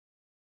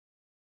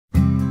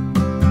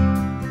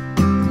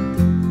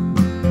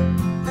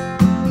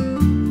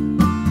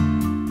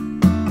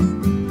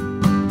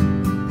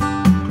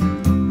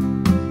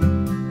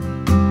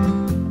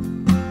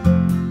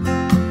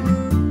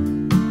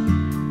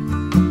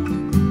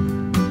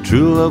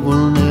True love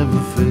will never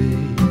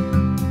fade.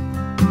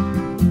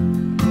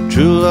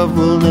 True love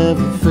will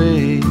never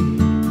fade.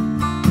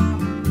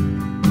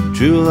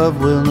 True love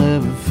will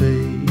never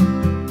fade.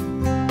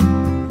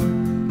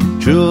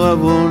 True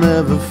love will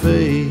never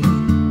fade.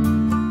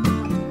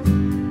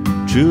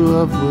 True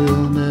love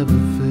will never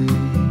fade.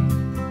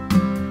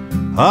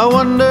 I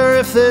wonder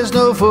if there's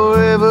no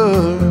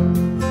forever,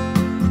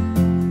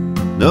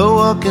 no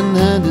walking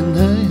hand in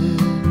hand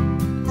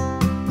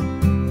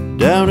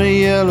down a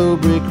yellow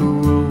brick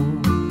road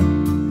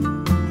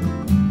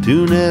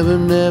to Never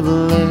Never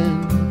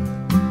Land.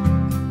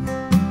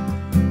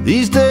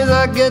 These days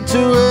I get to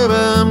where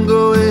I'm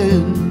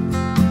going,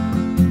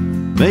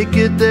 make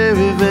it there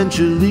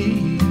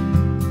eventually,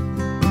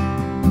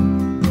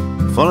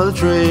 follow the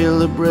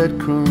trail of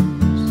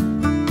breadcrumbs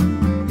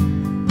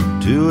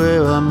to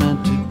where I'm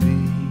meant to be,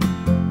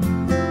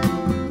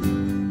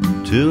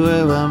 to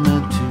where I'm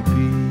meant to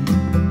be.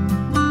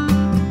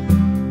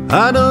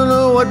 I don't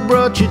know what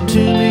brought you to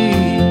me,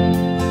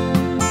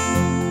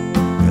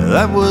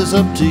 that was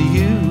up to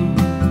you.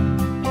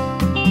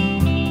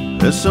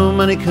 There's so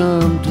many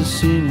come to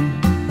see me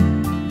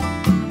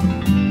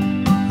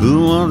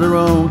who want their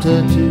own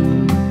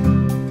tattoo.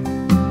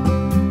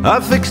 I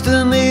fixed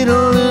a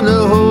needle in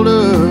a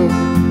holder,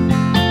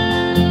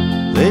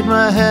 laid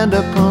my hand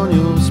upon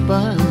your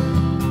spine,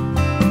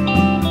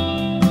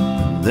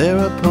 and there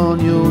upon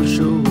your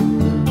shoulder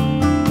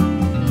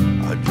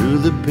I drew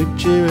the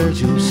picture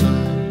as your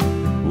sign.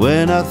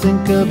 When I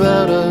think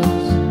about us,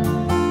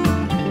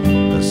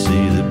 I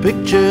see the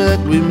picture that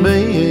we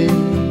made,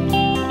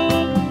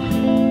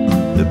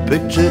 the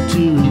picture to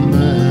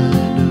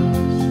remind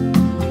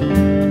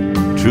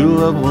us true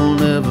love will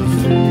never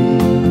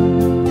fade.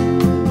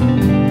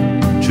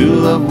 True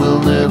love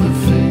will never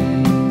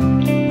fade.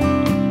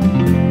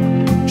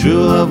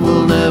 True love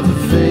will never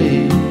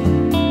fade.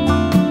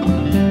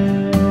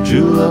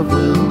 True love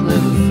will never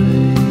fade.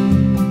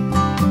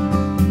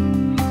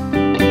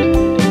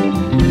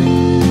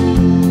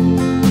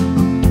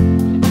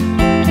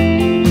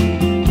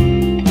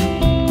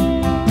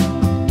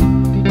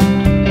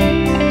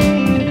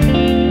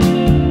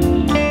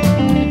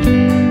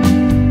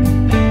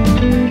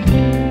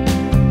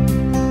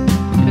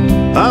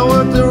 I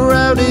work the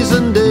rowdies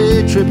and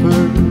day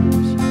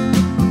trippers,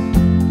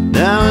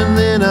 now and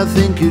then I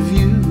think of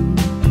you.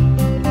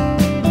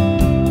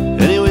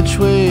 Any which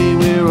way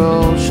we're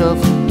all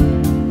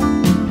shuffling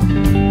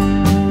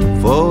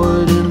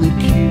forward in the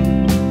queue.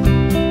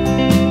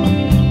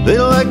 They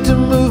like to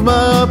move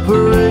my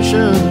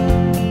operation,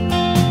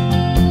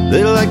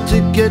 they like to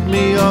get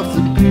me off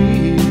the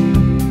beat,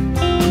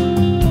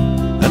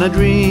 and I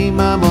dream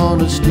I'm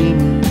on a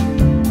steamer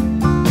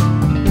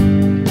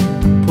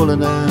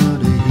pulling out.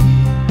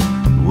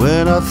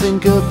 When I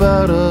think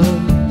about us,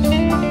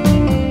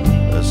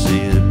 I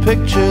see the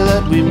picture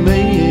that we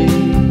made,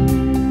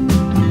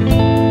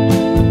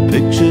 the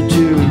picture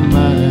to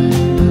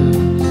remind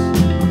us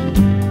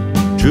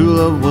true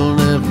love will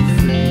never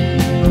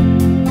fade.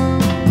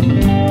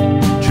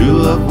 True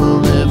love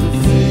will never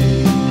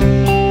fade.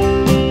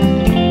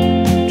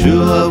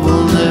 True love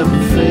will never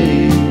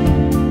fade.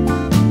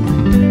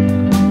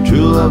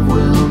 True love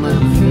will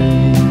never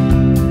fade.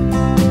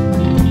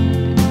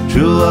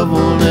 True love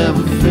will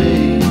never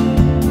fade.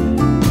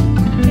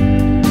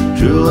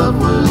 True love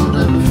will